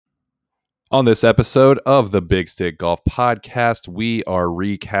On this episode of the Big Stick Golf Podcast, we are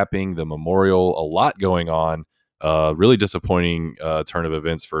recapping the Memorial. A lot going on. Really disappointing turn of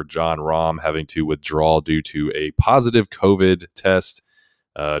events for Jon Rahm having to withdraw due to a positive COVID test.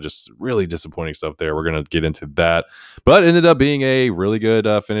 Just really disappointing stuff there. We're going to get into that. But it ended up being a really good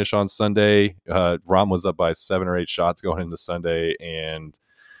finish on Sunday. Rahm was up by 7 or 8 shots going into Sunday. And,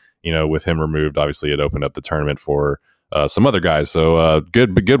 with him removed, obviously it opened up the tournament for some other guys. So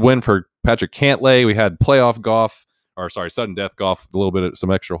good win for Patrick Cantlay. We had sudden death golf, a little bit of some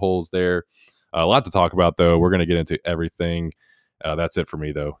extra holes there. A lot to talk about, though. We're going to get into everything. That's it for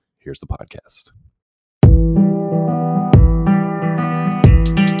me, though. Here's the podcast.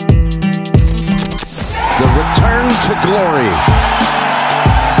 The return to glory.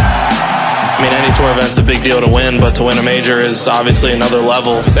 I mean, any tour event's a big deal to win, but to win a major is obviously another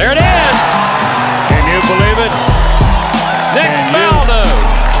level. There it is! Can you believe it? Nick Faldo!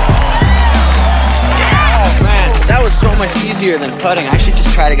 Oh, man, that was so much easier than putting. I should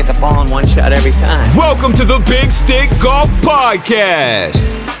just try to get the ball in one shot every time. Welcome to the Big Stick Golf Podcast.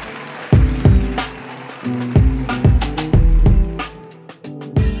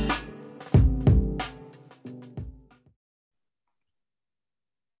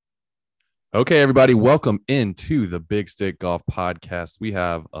 Okay, everybody, welcome into the Big Stick Golf Podcast. We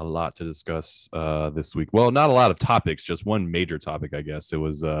have a lot to discuss this week. Well, not a lot of topics, just one major topic, I guess. It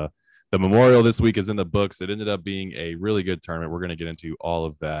was the Memorial this week is in the books. It ended up being a really good tournament. We're going to get into all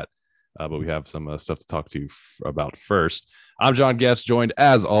of that, but we have some stuff to talk to about first. I'm John Guest, joined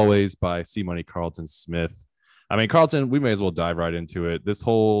as always by C-Money Carlton Smith. I mean, Carlton, we may as well dive right into it. This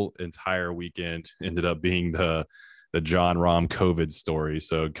whole entire weekend ended up being the Jon Rahm COVID story.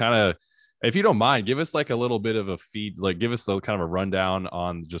 So kind of, if you don't mind, give us like a little bit of a feed, like give us a kind of a rundown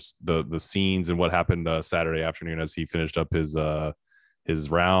on just the scenes and what happened Saturday afternoon as he finished up his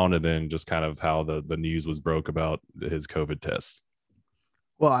round, and then just kind of how the news was broke about his COVID test.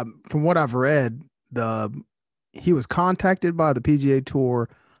 Well, from what I've read, he was contacted by the PGA Tour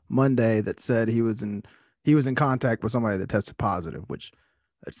Monday that said he was in contact with somebody that tested positive, which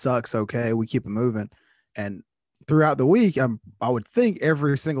it sucks. Okay, we keep it moving, and throughout the week, I would think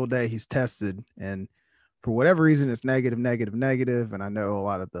every single day he's tested, and for whatever reason, it's negative. And I know a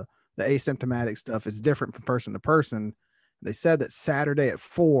lot of the asymptomatic stuff is different from person to person. They said that Saturday at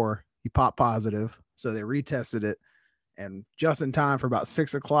 4, he popped positive, so they retested it, and just in time for about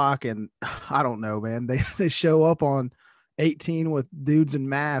 6 o'clock. And I don't know, man, they show up on 18 with dudes in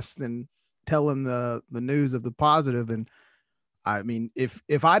masks and tell him the news of the positive. And I mean,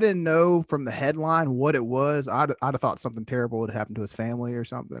 if I didn't know from the headline what it was, I'd have thought something terrible would happen to his family or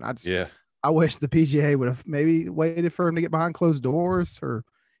something. I wish the PGA would have maybe waited for him to get behind closed doors, or,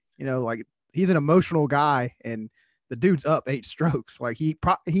 like, he's an emotional guy, and the dude's up 8 strokes. Like, he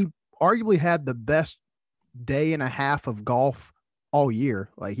arguably had the best day and a half of golf all year.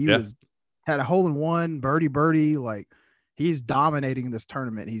 Like, he had a hole in one, birdie. Like, he's dominating this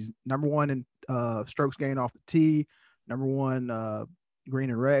tournament. He's number 1 in strokes gained off the tee. Number 1, green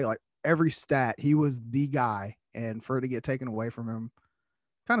and red, like every stat, he was the guy, and for it to get taken away from him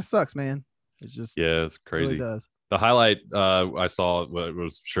kind of sucks, man. It's just, it's crazy. It really does. The highlight I saw, it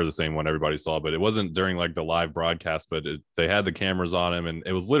was sure the same one everybody saw, but it wasn't during like the live broadcast, but they had the cameras on him, and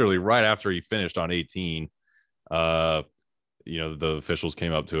it was literally right after he finished on 18. The officials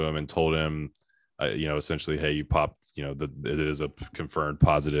came up to him and told him, essentially, hey, you popped, it is a confirmed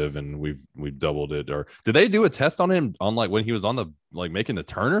positive, and we've doubled it. Or did they do a test on him on like when he was on the, like, making the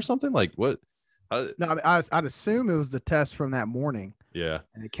turn or something? Like what? No, I mean, I'd assume it was the test from that morning. Yeah.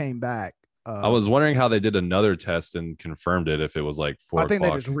 And it came back. I was wondering how they did another test and confirmed it, if it was like 4 I think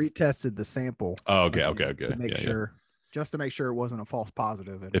o'clock. they just retested the sample. Oh, okay. To make sure. Just to make sure it wasn't a false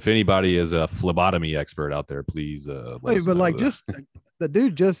positive. And if anybody is a phlebotomy expert out there, please just the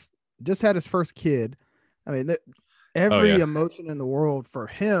dude just had his first kid. I mean, every emotion in the world for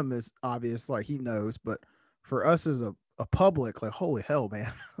him is obvious, like he knows, but for us as a public, like, holy hell,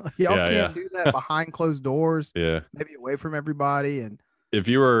 man. Y'all can't do that behind closed doors. Yeah. Maybe away from everybody. And if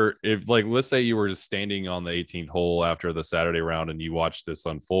let's say you were just standing on the 18th hole after the Saturday round and you watched this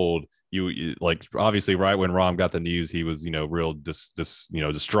unfold, you like, obviously right when Rahm got the news, he was, real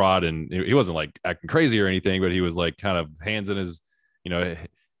distraught, and he wasn't like acting crazy or anything, but he was like kind of hands in his,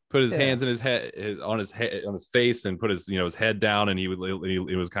 put his hands in his head, on his face, and put his, his head down, and he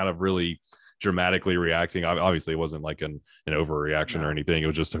was kind of really dramatically reacting. Obviously it wasn't like an overreaction or anything. It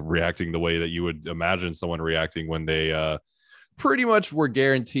was just reacting the way that you would imagine someone reacting when they pretty much were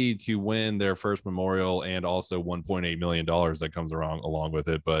guaranteed to win their first Memorial, and also $1.8 million that comes along with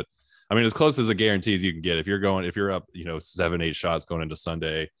it. But I mean, as close as a guarantee as you can get. If you're up, 7-8 shots going into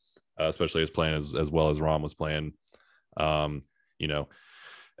Sunday, especially as playing as well as Rahm was playing. You know,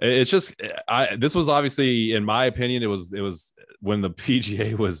 it's just this was obviously, in my opinion, it was when the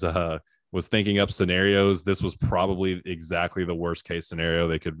PGA was thinking up scenarios. This was probably exactly the worst case scenario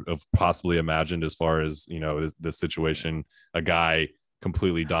they could have possibly imagined, as far as, you know, this situation, a guy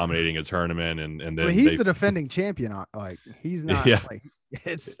completely dominating a tournament, and then he's the defending champion. Like, he's not. Yeah. Like,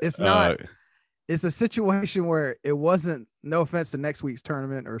 it's not. It's a situation where it wasn't. No offense to next week's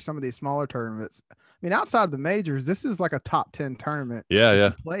tournament or some of these smaller tournaments. I mean, outside of the majors, this is like a top 10 tournament. Yeah.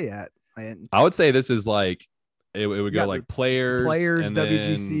 To play at. And I would say this is like it would go like players, and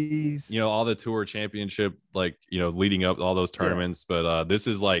WGCs, then, you know, all the tour championship, like, you know, leading up all those tournaments. Yeah. But this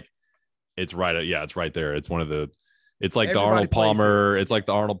is like, it's right. It's right there. It's one of the. It's like everybody, the Arnold Palmer. It's like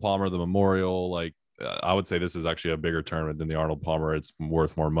the Arnold Palmer, the Memorial. Like, I would say this is actually a bigger tournament than the Arnold Palmer. It's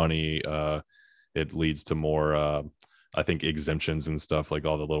worth more money. It leads to more, I think, exemptions and stuff, like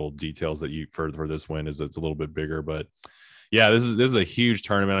all the little details that you for this win is it's a little bit bigger. But yeah, this is a huge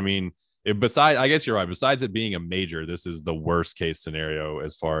tournament. I mean, I guess you're right. Besides it being a major, this is the worst case scenario,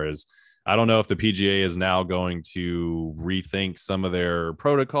 as far as, I don't know if the PGA is now going to rethink some of their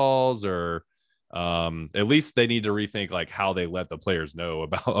protocols, or at least they need to rethink like how they let the players know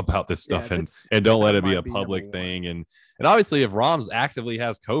about this stuff, and don't let it be a public thing. And obviously, if Rahm's actively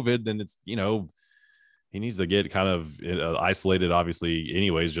has COVID, then it's, you know, he needs to get kind of isolated, obviously,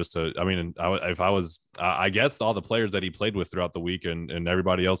 anyways, just to, I mean, I guess all the players that he played with throughout the week, and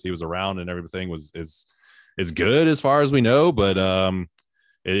everybody else he was around and everything is good as far as we know. But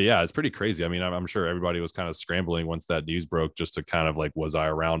yeah, it's pretty crazy. I mean, I'm sure everybody was kind of scrambling once that news broke, just to kind of like, was I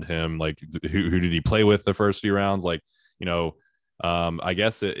around him? Like, who did he play with the first few rounds? Like, you know, I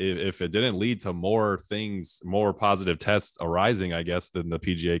guess if it didn't lead to more positive tests arising, I guess then the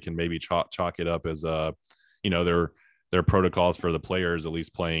PGA can maybe chalk it up as you know, their protocols for the players, at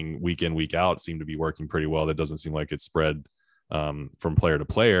least playing week in, week out, seem to be working pretty well. That doesn't seem like it's spread from player to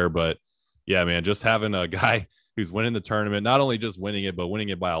player. But yeah, man, just having a guy who's winning the tournament, not only just winning it, but winning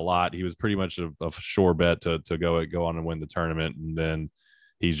it by a lot. He was pretty much a sure bet to go on and win the tournament, and then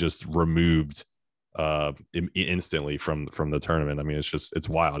he's just removed instantly from the tournament. I mean, it's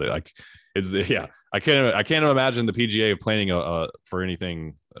wild. I can't imagine the PGA planning for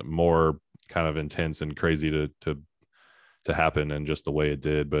anything more kind of intense and crazy to happen, and just the way it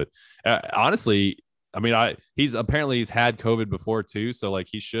did. But honestly, I mean, he's had COVID before too, so like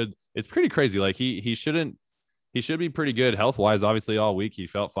it's pretty crazy. Like he should be pretty good health wise. Obviously, all week he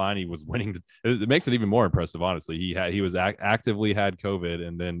felt fine. He was winning. It makes it even more impressive, honestly. He was actively had COVID,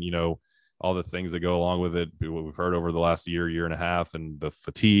 and then, you know, all the things that go along with it, what we've heard over the last year and a half, and the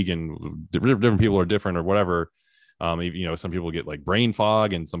fatigue, and different people are different or whatever. You know, some people get like brain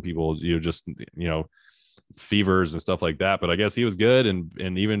fog, and some people, you know, just, you know, fevers and stuff like that. But I guess he was good,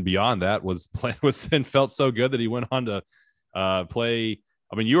 and even beyond that and felt so good that he went on to play.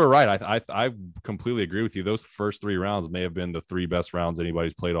 I mean, you were right. I completely agree with you. Those first 3 rounds may have been the 3 best rounds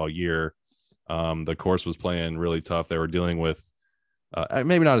anybody's played all year. The course was playing really tough. They were dealing with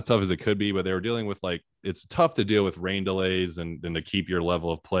maybe not as tough as it could be, but they were dealing with, like, it's tough to deal with rain delays and to keep your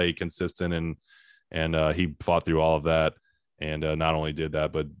level of play consistent. And he fought through all of that. And not only did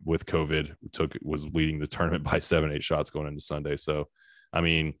that, but with COVID, was leading the tournament by 7-8 shots going into Sunday. So, I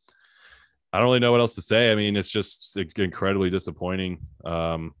mean, I don't really know what else to say. I mean, it's just incredibly disappointing.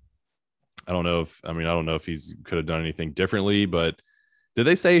 I don't know if he's could have done anything differently, but did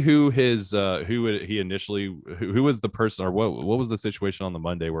they say who was the person, or what was the situation on the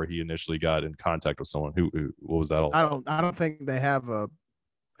Monday where he initially got in contact with someone? What was that all about? I don't think they have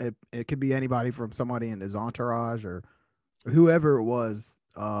it could be anybody from somebody in his entourage or whoever it was.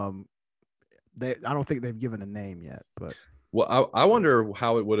 I don't think they've given a name yet, but. Well, I wonder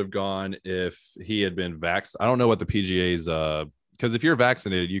how it would have gone if he had been vaxxed. I don't know what the PGA's because if you're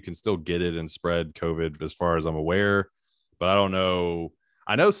vaccinated, you can still get it and spread COVID, as far as I'm aware. But I don't know.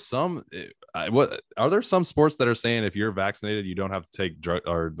 I know are there some sports that are saying if you're vaccinated, you don't have to take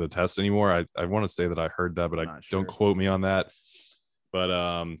the test anymore? I want to say that I heard that, but don't quote me on that. But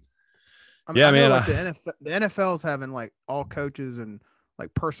yeah, man. Like the NFL's having, like, all coaches and,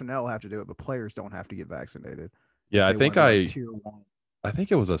 like, personnel have to do it, but players don't have to get vaccinated. Yeah, I think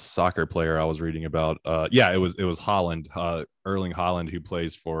it was a soccer player I was reading about. Yeah, it was Holland, Erling Haaland, who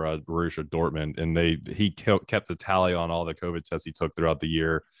plays for Borussia Dortmund, and he kept the tally on all the COVID tests he took throughout the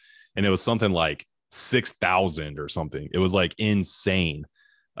year, and it was something like 6,000 or something. It was like insane,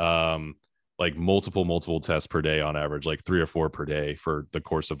 like multiple tests per day on average, like 3 or 4 per day for the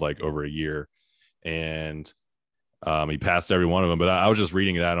course of like over a year, and he passed every one of them. But I was just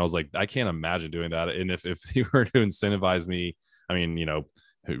reading that, and I was like, I can't imagine doing that. And if he were to incentivize me, I mean, you know,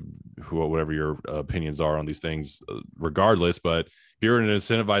 whatever your opinions are on these things, regardless. But if you were to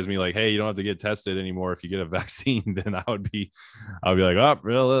incentivize me, like, hey, you don't have to get tested anymore if you get a vaccine, then I'd be like, oh,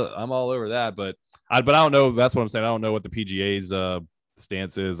 really? I'm all over that. But I don't know. That's what I'm saying. I don't know what the PGA's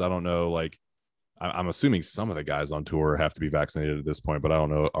stance is. I don't know. Like, I'm assuming some of the guys on tour have to be vaccinated at this point, but I don't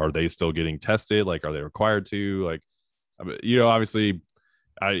know. Are they still getting tested? Like, are they required to? Like, obviously,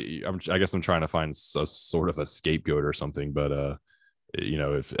 I guess I'm trying to find a sort of a scapegoat or something, but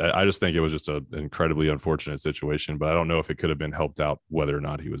if I just think it was just an incredibly unfortunate situation, but I don't know if it could have been helped out whether or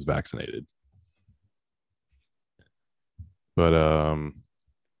not he was vaccinated. But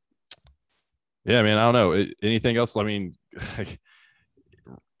yeah, man, I don't know. Anything else? I mean,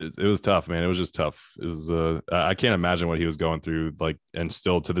 it was tough, man. It was just tough. It was I can't imagine what he was going through, like, and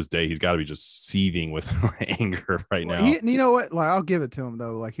still to this day he's got to be just seething with anger right now. You know what? Like, I'll give it to him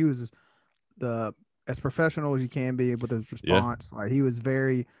though. Like, he was as professional as you can be with his response. Yeah. Like, he was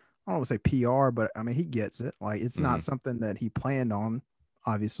very, I don't want to say PR, but I mean, he gets it. Like, it's not something that he planned on,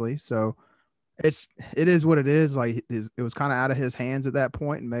 obviously. So it is what it is. Like, it was kind of out of his hands at that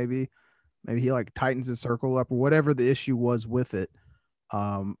point, and maybe he like tightens his circle up or whatever the issue was with it.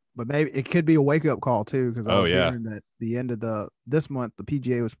 But maybe it could be a wake up call too, because I was hearing that the end of this month the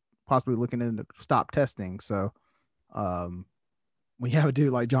PGA was possibly looking into stop testing. So when you have a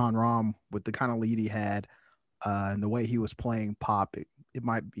dude like Jon Rahm with the kind of lead he had and the way he was playing pop, it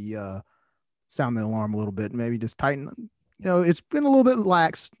might be sounding the alarm a little bit. Maybe just tighten. It's been a little bit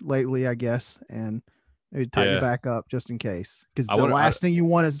lax lately, I guess, and maybe tighten it back up just in case. Because the last thing you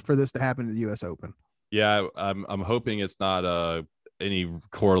want is for this to happen to the U.S. Open. Yeah, I'm hoping it's not any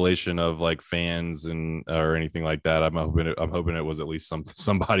correlation of like fans or anything like that. I'm hoping it was at least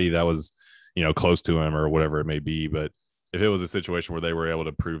somebody that was close to him or whatever it may be. But if it was a situation where they were able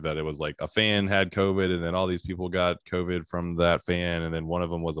to prove that it was like a fan had COVID and then all these people got COVID from that fan, and then one of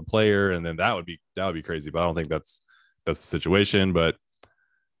them was a player, and then that would be crazy. But I don't think that's the situation. But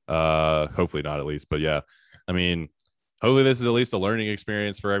hopefully not, at least. But yeah, I mean, hopefully this is at least a learning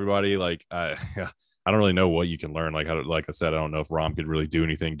experience for everybody. Like, I don't really know what you can learn. Like I said, I don't know if Rahm could really do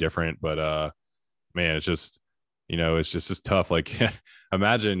anything different, but man, it's just, it's just tough. Like,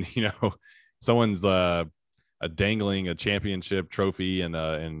 imagine, someone's dangling a championship trophy and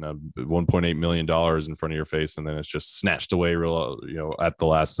 $1.8 million in front of your face, and then it's just snatched away at the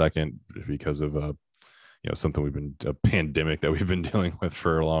last second because of something a pandemic that we've been dealing with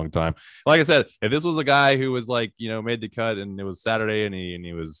for a long time. Like I said, if this was a guy who was like, made the cut and it was Saturday and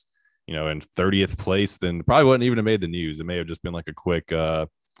he was, in 30th place, then probably wouldn't even have made the news. It may have just been like a quick, oh,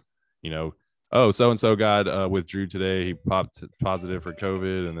 so-and-so got withdrew today. He popped positive for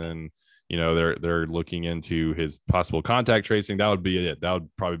COVID. And then, they're looking into his possible contact tracing. That would be it. That would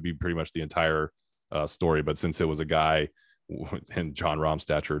probably be pretty much the entire story. But since it was a guy in Jon Rahm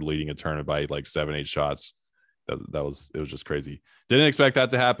stature leading a tournament by like 7-8 shots, it was just crazy. Didn't expect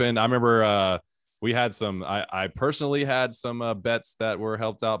that to happen. I remember, we had I personally had some bets that were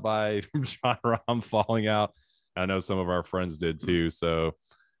helped out by Jon Rahm falling out. I know some of our friends did too. So,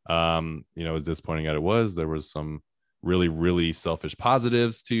 as disappointing as it was, there was some really, really selfish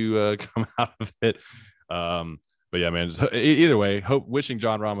positives to come out of it. But yeah, man, either way, wishing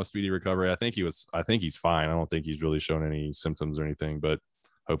Jon Rahm a speedy recovery. I think he's fine. I don't think he's really shown any symptoms or anything, but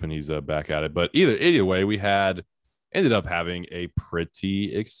hoping he's back at it. But either way, we ended up having a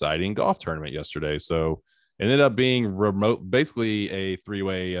pretty exciting golf tournament yesterday. So it ended up being basically a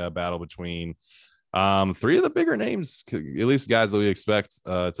three-way battle between three of the bigger names, at least guys that we expect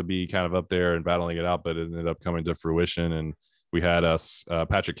to be kind of up there and battling it out, but it ended up coming to fruition. And we had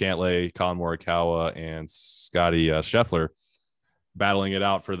Patrick Cantlay, Colin Morikawa, and Scotty Scheffler battling it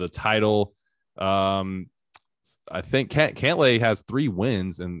out for the title. I think Cantlay has 3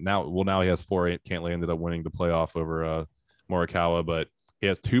 wins, and now he has 4. Cantlay ended up winning the playoff over Morikawa, but he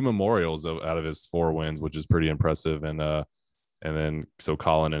has 2 memorials out of his 4 wins, which is pretty impressive. And then so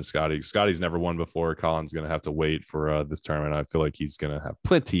Colin and Scotty's never won before. Colin's going to have to wait for this tournament. I feel like he's going to have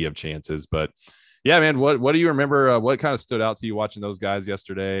plenty of chances. But yeah, man, what do you remember? What kind of stood out to you watching those guys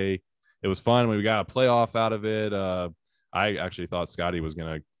yesterday? It was fun when we got a playoff out of it. I actually thought Scotty was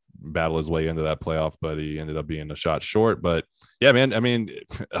going to battle his way into that playoff, but he ended up being a shot short. But yeah, man, I mean,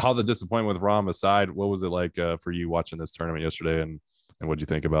 all the disappointment with Rahm aside, what was it like for you watching this tournament yesterday, and what do you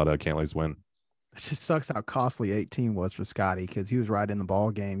think about Cantlay's win? It just sucks how costly 18 was for Scotty, because he was right in the ball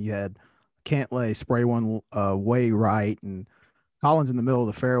game. You had Cantlay spray one way right, and Collins in the middle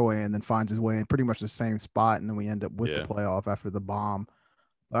of the fairway, and then finds his way in pretty much the same spot, and then we end up with the playoff after the bomb.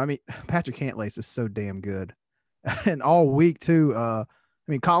 I mean, Patrick Cantlay is so damn good, and all week too. I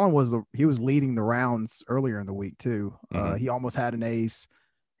mean, Colin was leading the rounds earlier in the week too. He almost had an ace.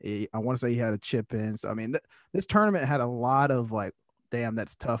 I want to say he had a chip in. So I mean, this tournament had a lot of like, damn,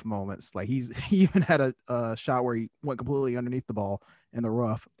 that's tough moments. Like he even had a shot where he went completely underneath the ball in the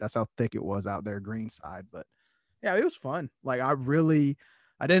rough. That's how thick it was out there, green side. But yeah, it was fun. Like I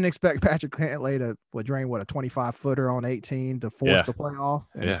didn't expect Patrick Cantlay to drain a 25-footer on 18 to force the playoff.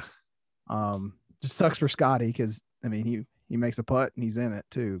 And, just sucks for Scotty because I mean he makes a putt and he's in it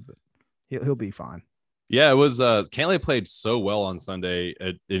too, but he'll be fine. Yeah, it was Cantlay played so well on Sunday.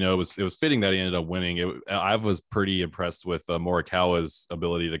 It was fitting that he ended up winning. I was pretty impressed with Morikawa's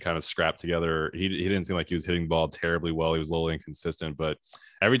ability to kind of scrap together. He didn't seem like he was hitting the ball terribly well. He was a little inconsistent, but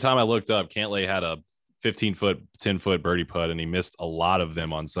every time I looked up, Cantlay had a 15-foot, 10-foot birdie putt, and he missed a lot of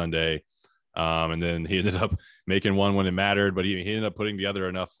them on Sunday. And then he ended up making one when it mattered, but he ended up putting together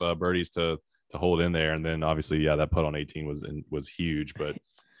enough birdies to hold in there. And then obviously, that putt on 18 was huge, but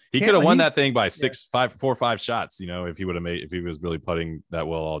he could have won that thing by 4 or 5 shots, if he was really putting that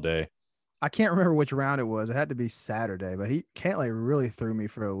well all day. I can't remember which round it was. It had to be Saturday, but Cantlay really threw me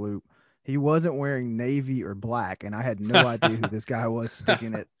for a loop. He wasn't wearing navy or black, and I had no idea who this guy was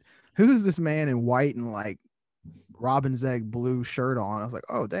sticking it. Who's this man in white and like robin's egg blue shirt on? I was like,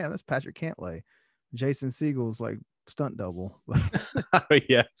 oh damn, that's Patrick Cantlay. Jason Siegel's like stunt double.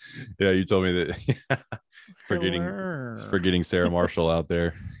 yeah, you told me that. forgetting Sarah Marshall out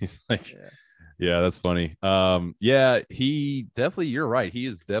there. He's like, yeah, that's funny. He definitely, you're right, he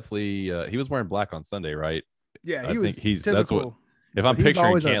is definitely he was wearing black on Sunday, right? Yeah, I think he's typical, that's what, if I'm picturing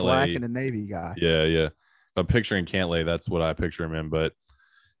always Cantlay, a black and a navy guy. Yeah, if I'm picturing Cantlay, that's what I picture him in. But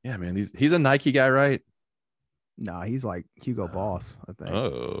yeah, man, he's a Nike guy, right? No, he's like Hugo Boss, I think.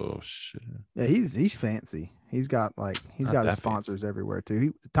 Oh shit. Yeah, he's fancy. He's got his sponsors everywhere too.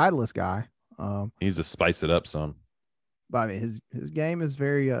 He's a Titleist guy. He needs to spice it up some. But I mean, his game is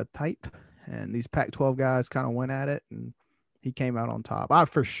very tight, and these Pac-12 guys kind of went at it, and he came out on top. I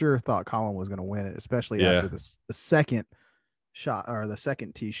for sure thought Colin was going to win it, especially after the second shot or the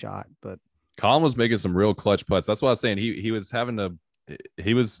second tee shot. But Colin was making some real clutch putts. That's what I was saying. He was having to.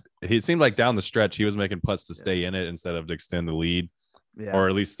 He seemed like down the stretch he was making putts to stay in it instead of to extend the lead, or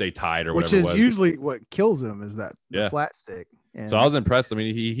at least stay tied or whatever. Which is usually what kills him is that the flat stick. And so I was impressed. I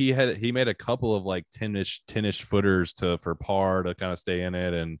mean, he made a couple of like 10-ish footers for par to kind of stay in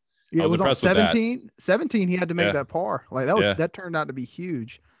it, and I was impressed on 17 he had to make that par. Like that turned out to be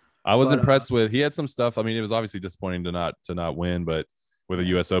huge. I was impressed with. He had some stuff. I mean, it was obviously disappointing to not win, but with a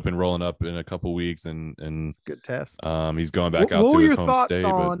U.S. Open rolling up in a couple weeks and good test. He's going back out to his home state.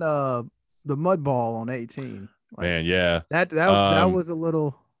 What were your thoughts on the mud ball on 18? Like, man, yeah, that was a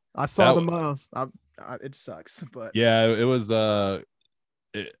little. I saw the most. It sucks, but yeah, it was. I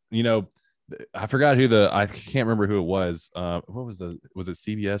forgot I can't remember who it was. What was it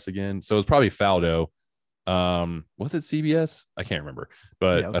CBS again? So it was probably Faldo. Was it CBS? I can't remember,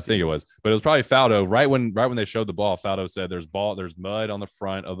 but I think it was. But it was probably Faldo. Right when they showed the ball, Faldo said, "There's mud on the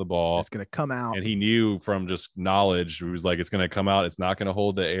front of the ball. It's gonna come out." And he knew from just knowledge, he was like, "It's gonna come out. It's not gonna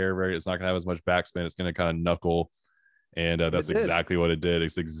hold the air It's not gonna have as much backspin. It's gonna kind of knuckle." And that's exactly what it did.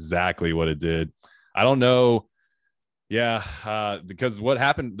 It's exactly what it did. I don't know. Yeah, because what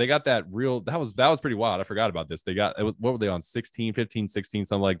happened, they got that was pretty wild. I forgot about this. What were they on, 16, 15, 16,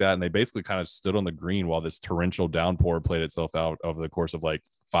 something like that, and they basically kind of stood on the green while this torrential downpour played itself out over the course of like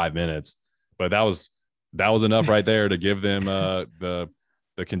 5 minutes. But that was enough right there to give them the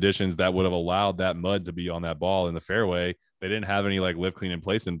conditions that would have allowed that mud to be on that ball in the fairway. They didn't have any like live clean in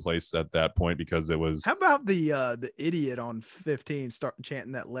place at that point because it was. How about the idiot on 15 start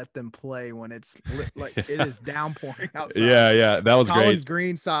chanting that "let them play" when it's like it is downpouring outside? Yeah, that was Colin's great.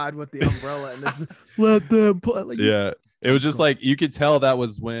 Green side with the umbrella and this "let them play." Like, it was just like you could tell that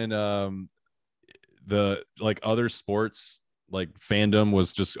was when the like other sports like fandom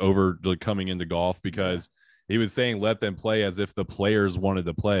was just over coming into golf because. He was saying let them play as if the players wanted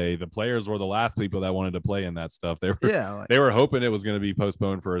to play. The players were the last people that wanted to play in that stuff. They were hoping it was going to be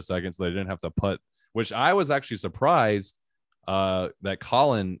postponed for a second so they didn't have to putt, which I was actually surprised that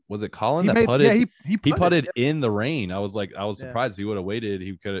Colin putted? Yeah, he putted in the rain. I was surprised if he would have waited.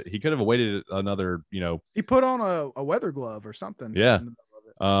 He could have waited another, He put on a weather glove or something. Yeah.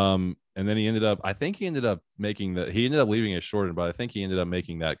 And then he ended up leaving it shortened, but I think he ended up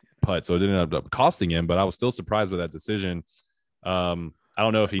making that putt. So it didn't end up costing him, but I was still surprised with that decision. I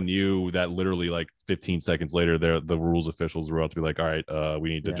don't know if he knew that literally like 15 seconds later, the rules officials were about to be like, all right, we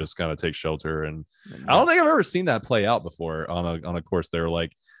need to just kind of take shelter. And I don't think I've ever seen that play out before on a course. They were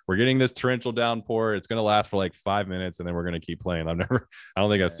like, we're getting this torrential downpour. It's going to last for like 5 minutes and then we're going to keep playing. I don't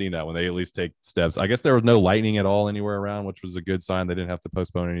think I've seen that when they at least take steps. I guess there was no lightning at all anywhere around, which was a good sign. They didn't have to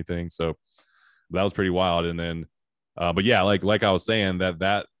postpone anything. So that was pretty wild. And then, but yeah, like I was saying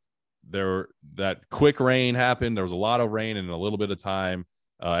that that quick rain happened. There was a lot of rain in a little bit of time.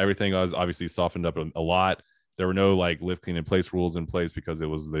 Everything was obviously softened up a lot. There were no like lifting in place rules in place because it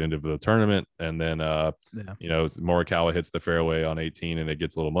was the end of the tournament. And then, Morikawa hits the fairway on 18 and it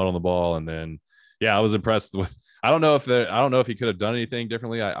gets a little mud on the ball. And then, I was impressed with, I don't know if he could have done anything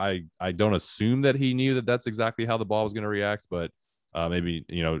differently. I don't assume that he knew that that's exactly how the ball was going to react, but maybe,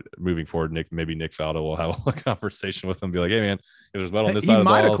 moving forward, Nick Faldo will have a conversation with him, be like, hey man, if there's mud on this side of the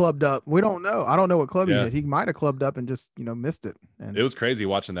ball. He might have clubbed up. We don't know. I don't know what club he did. He might have clubbed up and just, missed it. And it was crazy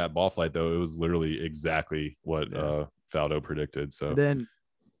watching that ball flight though. It was literally exactly what Faldo predicted. So then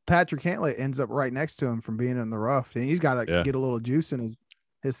Patrick Cantlay ends up right next to him from being in the rough, and he's got to get a little juice in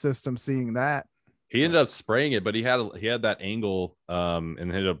his system seeing that. He ended up spraying it, but he had that angle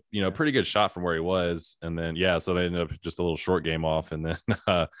and hit a pretty good shot from where he was. And then so they ended up just a little short game off. And then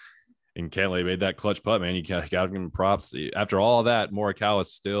and Cantlay made that clutch putt, man. You got him props. After all of that, Morikawa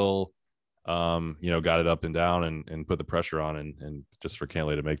still got it up and down and put the pressure on, and just for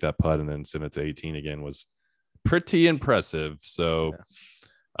Cantlay to make that putt and then send it to 18 again was pretty impressive. So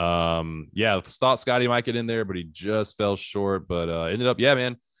thought Scotty might get in there, but he just fell short. But ended up,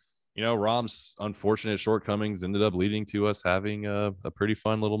 man. Rahm's unfortunate shortcomings ended up leading to us having a pretty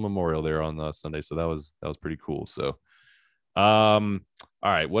fun little memorial there on Sunday. So that was pretty cool. So, all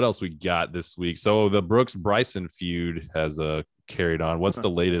right, what else we got this week? So the Brooks Bryson feud has carried on. What's the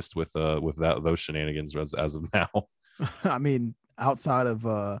latest with those shenanigans as of now? I mean, outside of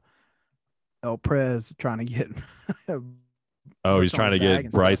El Prez trying to get he's trying to get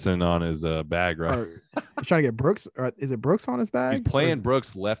Bryson on his bag, right? He's trying to get Brooks. Or is it Brooks on his bag? He's playing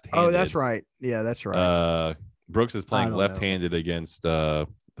Brooks left-handed. Oh, that's right. Yeah, that's right. Brooks is playing left-handed against the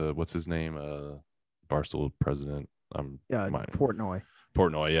what's his name? Barstool president. Portnoy.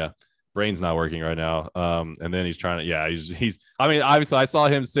 Portnoy, yeah. Brain's not working right now. And then he's trying to, he's. I mean, obviously, I saw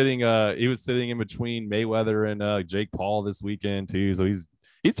him sitting. He was sitting in between Mayweather and Jake Paul this weekend too. So he's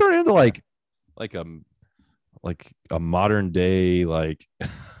turning into like a modern day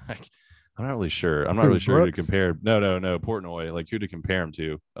I'm not really sure. I'm not really sure who to compare. No, Portnoy. Like who to compare him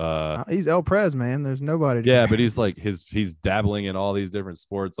to? He's El Prez, man. There's nobody. But he's like he's dabbling in all these different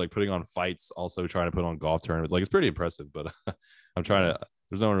sports, like putting on fights, also trying to put on golf tournaments. Like it's pretty impressive. But I'm trying to.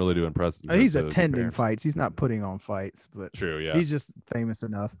 There's no one really to impress. He's attending fights. He's not putting on fights. But true. Yeah. He's just famous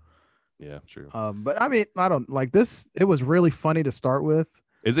enough. Yeah. True. But I mean, I don't like this. It was really funny to start with.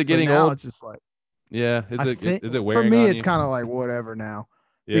 Is it getting old? It's just like. Yeah. Is it wearing for me? on It's you? kind of like whatever now.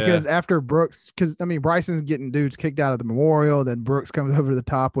 Yeah. Because after Brooks, Bryson's getting dudes kicked out of the memorial, then Brooks comes over the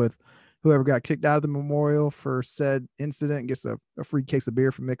top with whoever got kicked out of the memorial for said incident and gets a free case of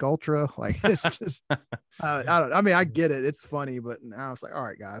beer from Mick Ultra. Like it's just, I get it. It's funny, but now it's like, all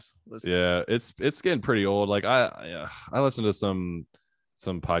right, guys. Yeah, it's getting pretty old. Like I listened to some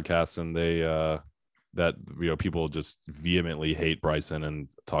podcasts and they that people just vehemently hate Bryson and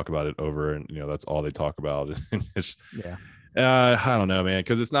talk about it over, and that's all they talk about. And it's I don't know, man,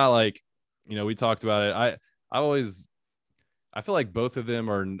 because it's not like we talked about it. I feel like both of them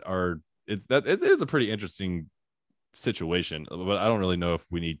are it is a pretty interesting situation, but I don't really know if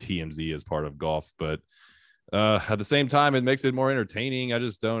we need TMZ as part of golf. But at the same time, it makes it more entertaining. I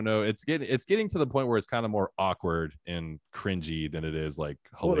just don't know. It's getting to the point where it's kind of more awkward and cringy than it is like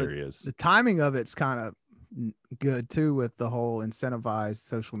hilarious. The timing of it's kind of good too, with the whole incentivized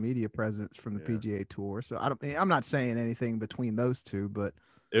social media presence from the PGA Tour. So I'm not saying anything between those two, but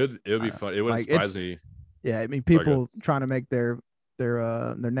it would be fun. It wouldn't surprise me. Yeah, I mean, people trying to make their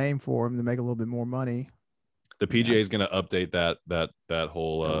name for them to make a little bit more money. The PGA is going to update that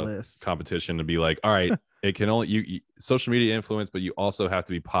whole competition to be like, all right, it can only you social media influence, but you also have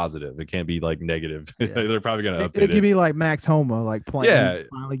to be positive. It can't be like negative. Yeah. They're probably going to update it. It could be like Max Homa, like playing,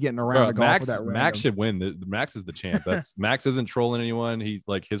 finally getting around the golf with that random. Max should win. Max is the champ. Max isn't trolling anyone. He's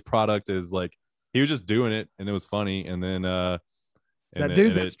like, his product is like, he was just doing it and it was funny. And then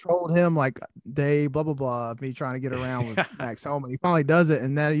that's trolled him like day blah blah blah, me trying to get around with Max Homa. He finally does it,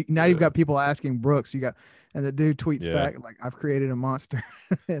 and now you've got people asking Brooks. And the dude tweets back like, "I've created a monster."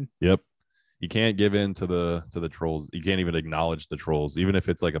 Yep, you can't give in to the trolls. You can't even acknowledge the trolls, even if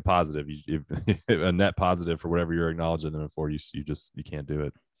it's like a positive. A net positive for whatever you're acknowledging them for. You can't do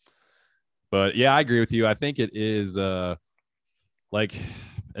it. But yeah, I agree with you. I think it is like.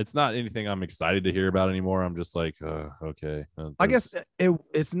 It's not anything I'm excited to hear about anymore. I'm just like, okay. I guess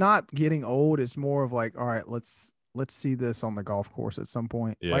it's not getting old. It's more of like, all right, let's see this on the golf course at some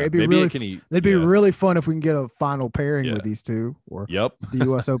point. Yeah, like it'd be really fun if we can get a final pairing with these two, or the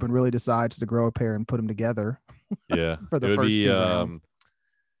U.S. Open really decides to grow a pair and put them together. Yeah, for the first two rounds.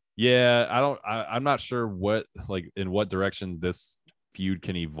 Yeah, I'm not sure in what direction this feud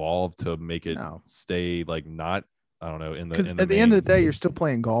can evolve to make it No. stay like not, I don't know, Because at the end of the day, you're still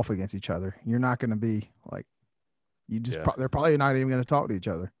playing golf against each other. You're not going to be like, they're probably not even going to talk to each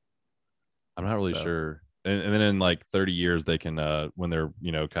other. I'm not really sure. And then in like 30 years, they can, when they're,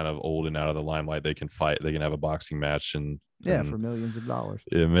 kind of old and out of the limelight, they can fight. They can have a boxing match and for millions of dollars.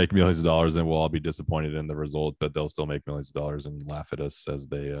 Make millions of dollars, and we'll all be disappointed in the result, but they'll still make millions of dollars and laugh at us as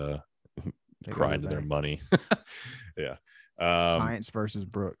they cry into their money. Yeah. Science versus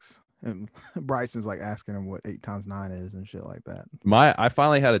Brooks. And Bryson's like asking him what 8 times 9 is and shit like that. I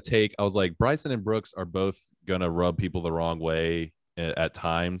finally had a take. I was like, Bryson and Brooks are both gonna rub people the wrong way at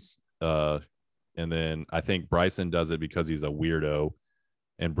times. And then I think Bryson does it because he's a weirdo,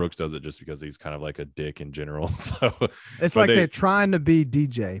 and Brooks does it just because he's kind of like a dick in general. So it's like they're trying to be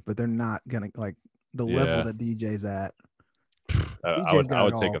DJ, but they're not gonna like the level that DJ's at. I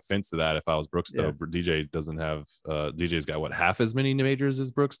would take offense to that if I was Brooks, though. DJ doesn't have DJ's got half as many majors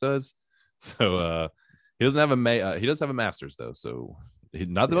as Brooks does, so he doesn't have he does have a Masters though, so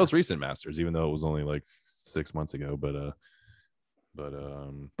not the most recent Masters, even though it was only like 6 months ago. But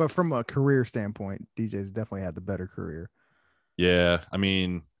from a career standpoint, DJ's definitely had the better career. Yeah, I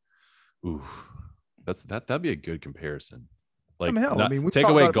mean, that'd be a good comparison. Like, take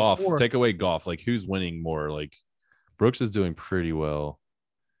away golf. Take away golf. Like, who's winning more? Like, Brooks is doing pretty well.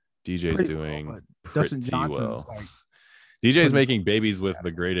 DJ's doing Dustin pretty Johnson's well. DJ's making babies with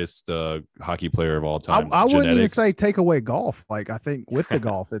the greatest hockey player of all time. I wouldn't even say take away golf. Like, I think with the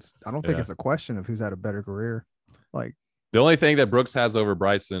golf, I don't think it's a question of who's had a better career. Like, the only thing that Brooks has over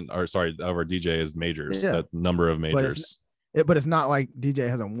over DJ is majors. That number of majors. But it's not like DJ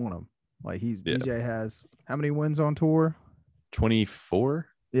hasn't won them. Like DJ has how many wins on tour? 24.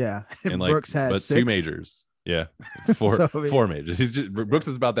 Yeah, and Brooks has 6. 2 majors. Yeah, 4 4 majors. Brooks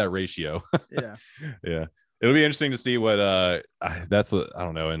is about that ratio. Yeah, yeah. It'll be interesting to see what I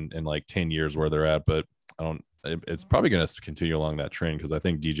don't know in like 10 years where they're at, but it's probably going to continue along that trend because I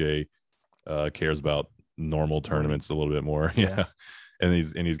think DJ cares about normal tournaments a little bit more. Yeah. And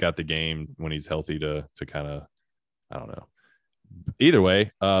he's got the game when he's healthy to kind of, I don't know. Either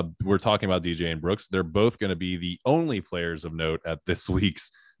way, we're talking about DJ and Brooks. They're both going to be the only players of note at this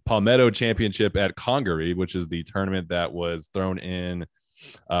week's Palmetto Championship at Congaree, which is the tournament that was thrown in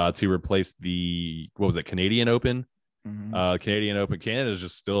to replace the Canadian Open. Mm-hmm. Canadian Open. Canada is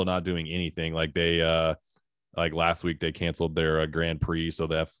just still not doing anything. Like they like last week they canceled their Grand Prix, so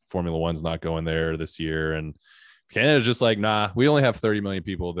that Formula One's not going there this year. And Canada's just like, nah, we only have 30 million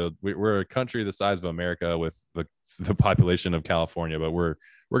people. We're a country the size of America with the population of California, but we're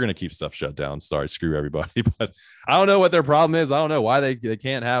going to keep stuff shut down. Sorry, screw everybody. But I don't know what their problem is. I don't know why they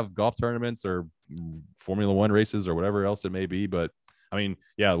can't have golf tournaments or Formula One races or whatever else it may be. But I mean,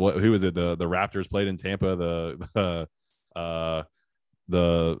 yeah, who is it? The Raptors played in Tampa.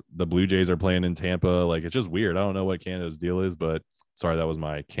 The Blue Jays are playing in Tampa. Like, it's just weird. I don't know what Canada's deal is, but sorry, that was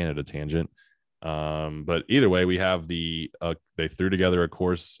my Canada tangent. But either way, we have they threw together a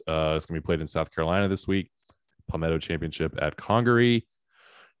course. It's gonna be played in South Carolina this week. Palmetto Championship at Congaree.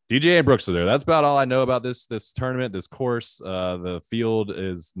 DJ and Brooks are there. That's about all I know about this tournament, this course. The field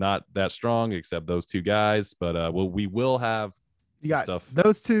is not that strong except those 2 guys, but we will have stuff.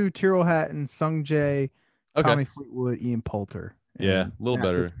 Those 2: Tyrrell Hatton, Sung Jae, Tommy Fleetwood, Ian Poulter. Yeah, a little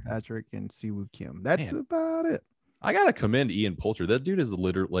better. Patrick and Siwoo Kim. That's about it. I gotta commend Ian Poulter. That dude is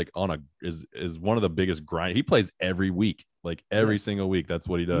literally like is one of the biggest grind. He plays every week, like every single week. That's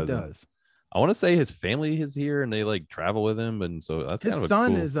what he does. He does. I want to say his family is here and they like travel with him, and so that's his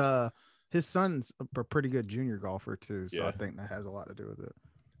son is his son's a pretty good junior golfer too. So I think that has a lot to do with it.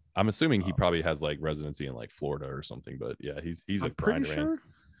 I'm assuming he probably has like residency in like Florida or something, but yeah, he's a grinder. Sure.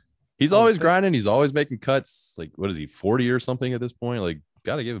 He's always grinding. He's always making cuts. Like, what is he, 40 or something at this point? Like,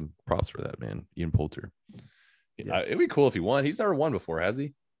 gotta give him props for that, man. Ian Poulter. Yes. It'd be cool if he won. He's never won before, has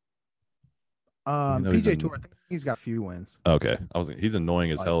he? PGA Tour, I think he's got a few wins. Okay, he's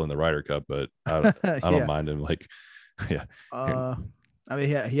annoying as hell in the Ryder Cup, but I don't mind him. Like, yeah. I mean,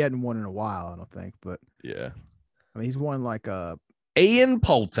 he hadn't won in a while, I don't think, but yeah. I mean, he's won like Ian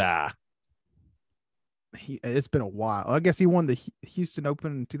Poulter. It's been a while. I guess he won the Houston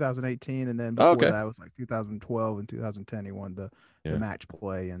Open in 2018, and then before that was like 2012 and 2010. He won the match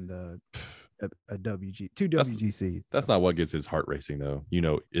play and the two WGC. That's not what gets his heart racing, though.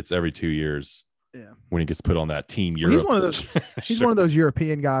 It's every 2 years. Yeah, when he gets put on that team Europe. He's one of those. He's one of those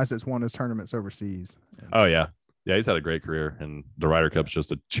European guys that's won his tournaments overseas. Oh yeah, he's had a great career, and the Ryder Cup's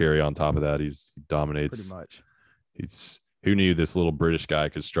just a cherry on top of that. He dominates pretty much. Who knew this little British guy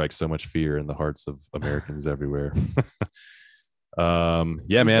could strike so much fear in the hearts of Americans everywhere?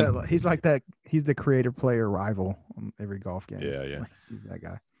 Yeah, man. He's like that. He's the creator player rival on every golf game. Yeah. Like, he's that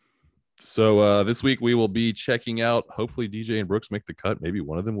guy. So this week we will be checking out. Hopefully DJ and Brooks make the cut. Maybe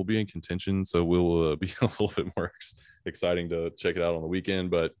one of them will be in contention. So we'll be a little bit more exciting to check it out on the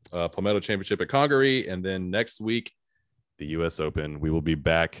weekend. But Palmetto Championship at Congaree, and then next week the U.S. Open. We will be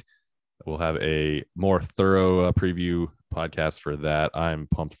back. We'll have a more thorough preview podcast for that. I'm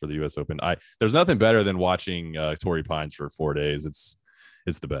pumped for the U.S. Open. There's nothing better than watching Torrey Pines for 4 days. It's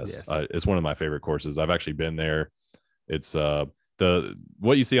the best. Yes. It's one of my favorite courses. I've actually been there. It's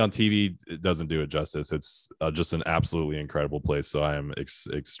what you see on TV, it doesn't do it justice. It's just an absolutely incredible place. So I am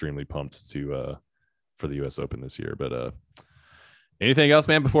extremely pumped for the U.S. Open this year. But anything else,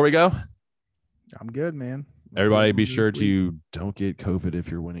 man, before we go? I'm good, man. Everybody be sure to don't get COVID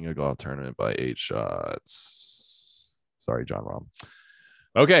if you're winning a golf tournament by 8 shots. Sorry, John Rahm.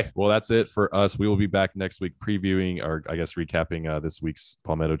 Okay, well, that's it for us. We will be back next week previewing, or I guess recapping this week's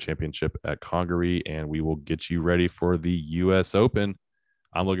Palmetto Championship at Congaree, and we will get you ready for the U.S. Open.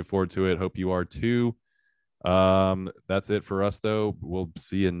 I'm looking forward to it. Hope you are too. That's it for us, though. We'll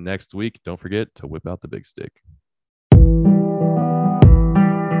see you next week. Don't forget to whip out the big stick.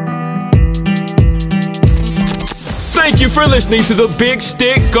 Thank you for listening to the Big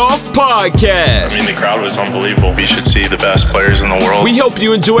Stick Golf Podcast. I mean, the crowd was unbelievable. We should see the best players in the world. We hope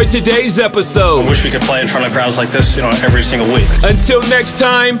you enjoyed today's episode. I wish we could play in front of crowds like this, every single week. Until next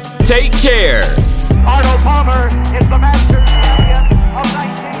time, take care. Arnold Palmer is the Masters champion of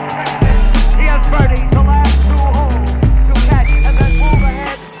 1960. He has birdied the